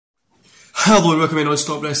Hello and welcome to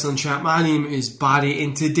Non-Stop Wrestling Chat. My name is Barry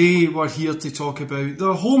and today we're here to talk about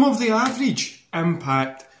the home of the average,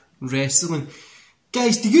 Impact Wrestling.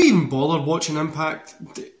 Guys, do you even bother watching Impact?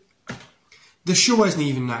 The show isn't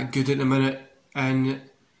even that good at the minute and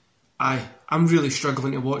I'm really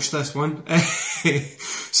struggling to watch this one.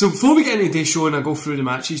 So before we get into today's show and I go through the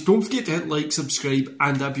matches, don't forget to hit like, subscribe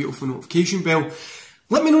and that beautiful notification bell.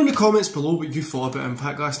 Let me know in the comments below what you thought about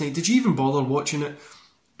Impact last night. Did you even bother watching it?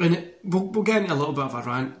 And we'll get into a little bit of a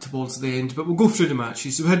rant towards the end, but we'll go through the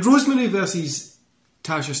matches. So we had Rosemary versus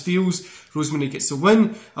Tasha Steelz. Rosemary gets the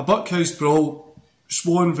win. A Buckhouse brawl.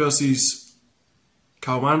 Swan versus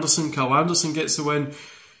Carl Anderson. Carl Anderson gets the win.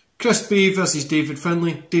 Chris Bey versus David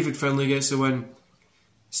Finlay. David Finlay gets the win.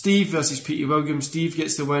 Steve versus Petey Williams. Steve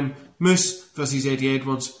gets the win. Moose versus Eddie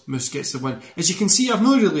Edwards. Moose gets the win. As you can see, I've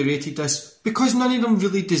not really rated this because none of them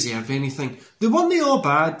really deserve anything. They weren't all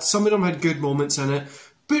bad. Some of them had good moments in it.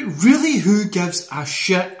 But really, who gives a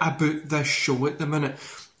shit about this show at the minute?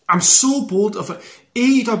 I'm so bored of it.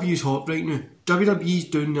 AEW's hot right now. WWE's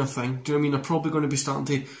doing their thing. Do you know what I mean? They're probably going to be starting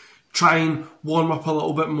to try and warm up a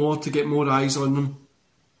little bit more to get more eyes on them.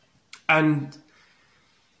 And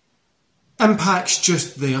Impact's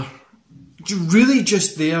just there. Really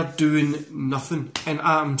just there doing nothing. And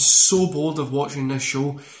I'm so bored of watching this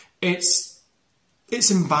show. It's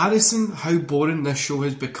embarrassing how boring this show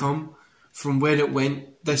has become from where it went.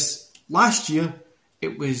 This last year,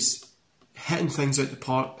 it was hitting things out the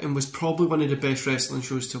park and was probably one of the best wrestling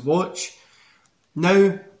shows to watch.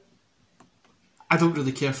 Now, I don't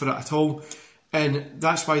really care for it at all, and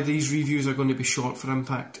that's why these reviews are going to be short for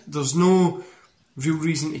Impact. There's no real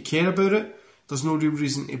reason to care about it. There's no real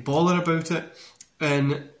reason to bother about it,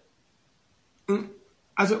 and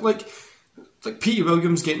I don't like Petey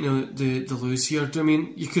Williams getting the lose here. Do you know what I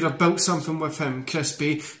mean? You could have built something with him, Chris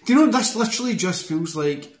Bey. Do you know, this literally just feels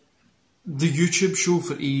like the YouTube show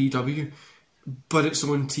for AEW, but it's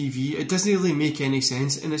on TV. It doesn't really make any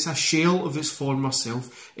sense, and it's a shell of its former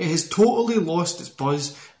self. It has totally lost its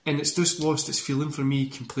buzz, and it's just lost its feeling for me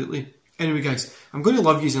completely. Anyway, guys, I'm going to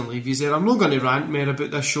love yous and leave yous there. I'm not going to rant more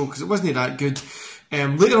about this show because it wasn't that good.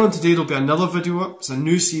 Later on today, there'll be another video up. It's a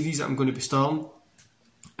new series that I'm going to be starting.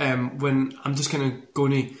 When I'm just kind of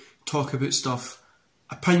going to talk about stuff,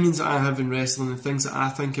 opinions that I have in wrestling and things that I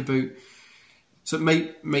think about. So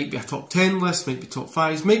it might be a top 10 list, might be top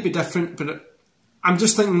 5s, might be different, but I'm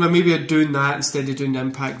just thinking that maybe I'm doing that instead of doing the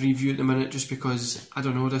Impact review at the minute, just because, I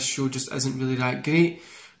don't know, this show just isn't really that great.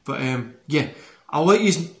 But yeah, I'll let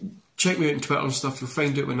you check me out on Twitter and stuff. You'll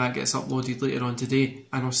find out when that gets uploaded later on today,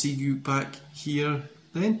 and I'll see you back here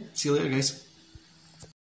then. See you later, guys.